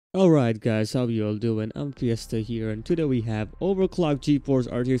Alright guys, how you all doing? I'm Fiesta here, and today we have overclocked GeForce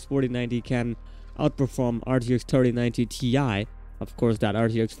RTX 4090 can outperform RTX 3090 Ti. Of course, that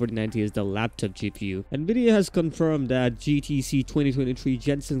RTX 4090 is the laptop GPU. NVIDIA has confirmed that GTC 2023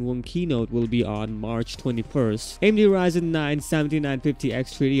 Jensen Huang keynote will be on March 21st. AMD Ryzen 9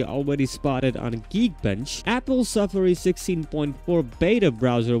 7950X3D already spotted on Geekbench. Apple's Safari 16.4 beta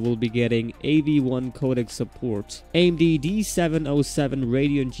browser will be getting AV1 codec support. AMD D707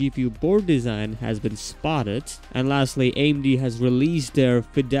 Radeon GPU board design has been spotted. And lastly, AMD has released their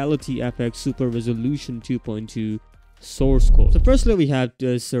FidelityFX Super Resolution 2.2 source code. So firstly, we have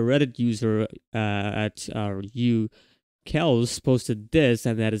this Reddit user at Kels posted this,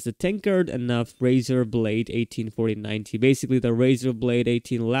 and that is the tinkered enough Razer Blade 18 4090. Basically, the Razer Blade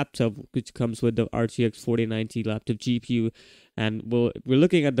 18 laptop, which comes with the RTX 4090 laptop GPU, and we're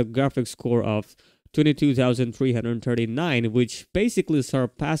looking at the graphics score of 22,339, which basically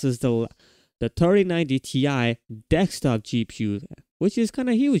surpasses the 3090 Ti desktop GPU, which is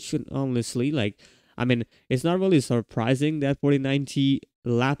kind of huge, honestly. I mean, it's not really surprising that 4090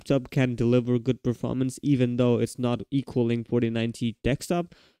 laptop can deliver good performance, even though it's not equaling 4090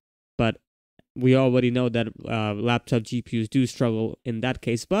 desktop. But we already know that laptop GPUs do struggle in that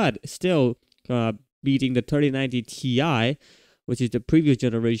case. But still, beating the 3090 Ti, which is the previous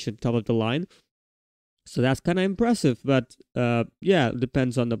generation top of the line. So that's kind of impressive, but yeah,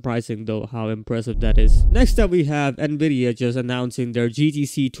 depends on the pricing though, how impressive that is. Next up, we have NVIDIA just announcing their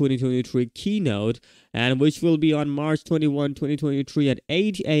GTC 2023 keynote, and which will be on March 21, 2023 at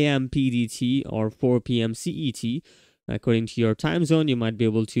 8 a.m. PDT or 4 p.m. CET. According to your time zone, you might be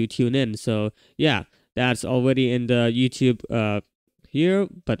able to tune in. So yeah, that's already in the YouTube here,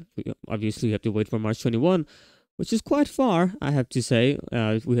 but obviously you have to wait for March 21. Which is quite far, I have to say.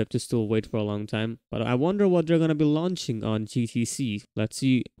 We have to still wait for a long time. But I wonder what they're going to be launching on GTC. Let's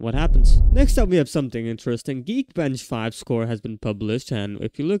see what happens. Next up, we have something interesting. Geekbench 5 score has been published. And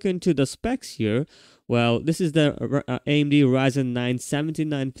if you look into the specs here, well, this is the AMD Ryzen 9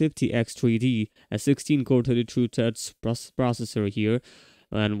 7950X3D, a 16-core 32-threads processor here.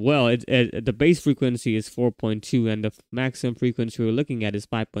 And well, the base frequency is 4.2 and the maximum frequency we're looking at is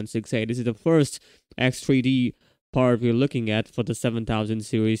 5.68. This is the first X3D part we're looking at for the 7000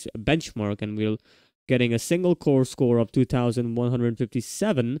 series benchmark, and we're getting a single core score of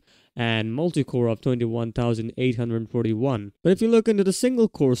 2157 and multi-core of 21,841. But if you look into the single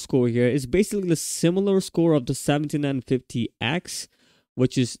core score here, it's basically the similar score of the 7950X,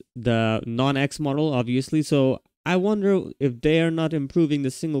 which is the non-X model, obviously. So I wonder if they are not improving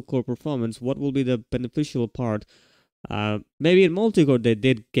the single core performance, what will be the beneficial part? Maybe in multi-core they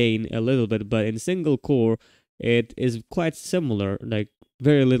did gain a little bit, but in single core it is quite similar, like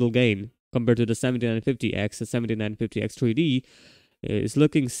very little gain compared to the 7950X. The 7950X3D is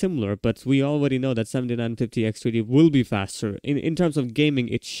looking similar, but we already know that 7950X3D will be faster. In terms of gaming,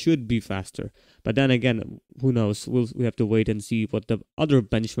 it should be faster. But then again, who knows? We have to wait and see what the other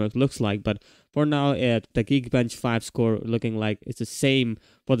benchmark looks like. But for now, the Geekbench 5 score looking like it's the same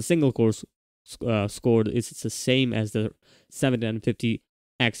for the single core score. It's the same as the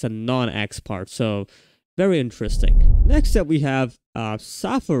 7950X and non-X part. So very interesting. Next up, we have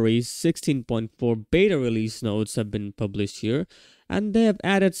Safari's 16.4 beta release notes have been published here. And they have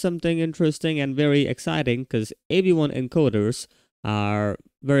added something interesting and very exciting, because AV1 encoders are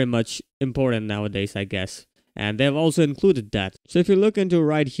very much important nowadays, I guess. And they have also included that. So if you look into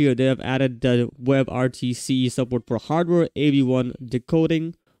right here, they have added the WebRTC support for hardware AV1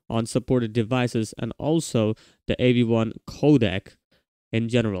 decoding on supported devices, and also the AV1 codec in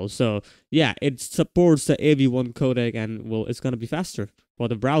general. So yeah, it supports the AV1 codec, and well, it's gonna be faster for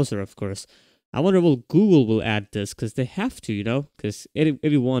the browser, of course. I wonder if Google will add this, because they have to, you know, because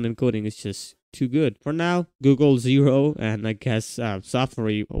AV1 encoding is just too good. For now, Google 0, and I guess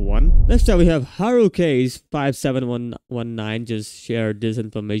Safari 1. Next up, we have Haruke's 57119 just shared this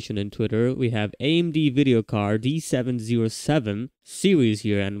information in Twitter. We have AMD video card D707 series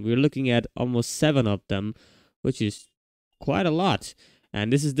here, and we're looking at almost 7 of them, which is quite a lot.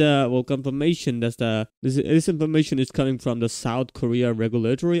 And this is the confirmation. This information is coming from the South Korea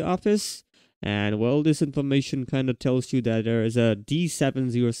Regulatory Office. And well, this information kind of tells you that there is a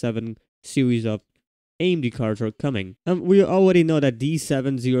D707 series of AMD cards are coming. And we already know that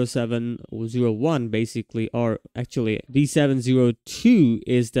D70701 basically, or actually D702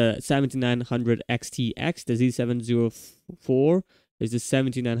 is the 7900 XTX, the Z704 is the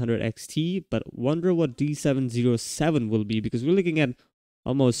 7900 XT, but wonder what D707 will be, because we're looking at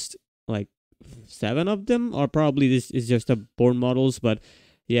almost like 7 of them, or probably this is just the board models, but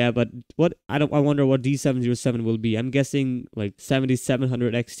Yeah, but what I wonder what D707 will be. I'm guessing like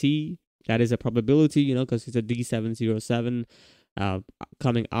 7700 XT. That is a probability, you know, because it's a D707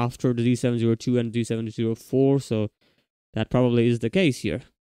 coming after the D702 and D704, so that probably is the case here.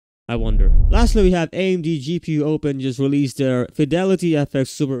 I wonder. Lastly, we have AMD GPU Open just released their FidelityFX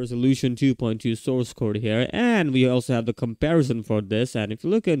Super Resolution 2.2 source code here, and we also have the comparison for this. And if you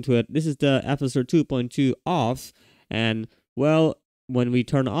look into it, this is the FSR 2.2 off, and well, when we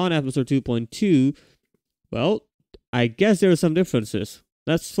turn on FSR 2.2, well, I guess there are some differences.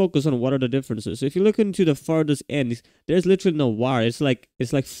 Let's focus on what are the differences. If you look into the farthest end, there's literally no wire. It's like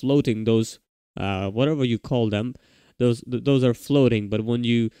floating. Those whatever you call them, those are floating. But when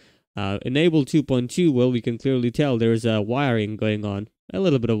you enable 2.2, well, we can clearly tell there's a wiring going on. A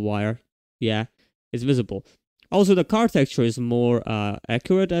little bit of wire. Yeah, it's visible. Also, the card texture is more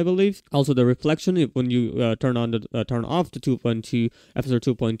accurate, I believe. Also, the reflection, when you turn off the 2.2, FSR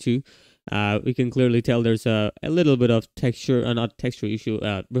 2.2, we can clearly tell there's a little bit of texture, not texture issue,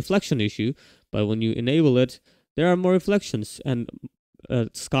 reflection issue. But when you enable it, there are more reflections and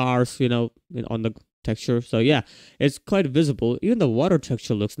scars, you know, on the texture. So yeah, it's quite visible. Even the water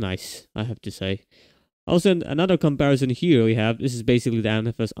texture looks nice, I have to say. Also, another comparison here we have, this is basically the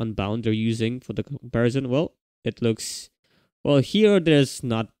NFS Unbound they're using for the comparison. Well, it looks, well, here there's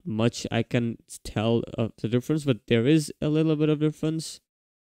not much I can tell of the difference, but there is a little bit of difference.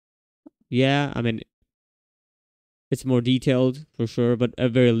 Yeah, I mean, it's more detailed for sure, but a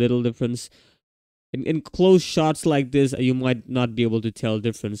very little difference. In close shots like this, you might not be able to tell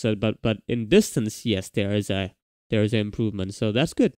difference, but in distance, yes, there is a improvement. So that's good.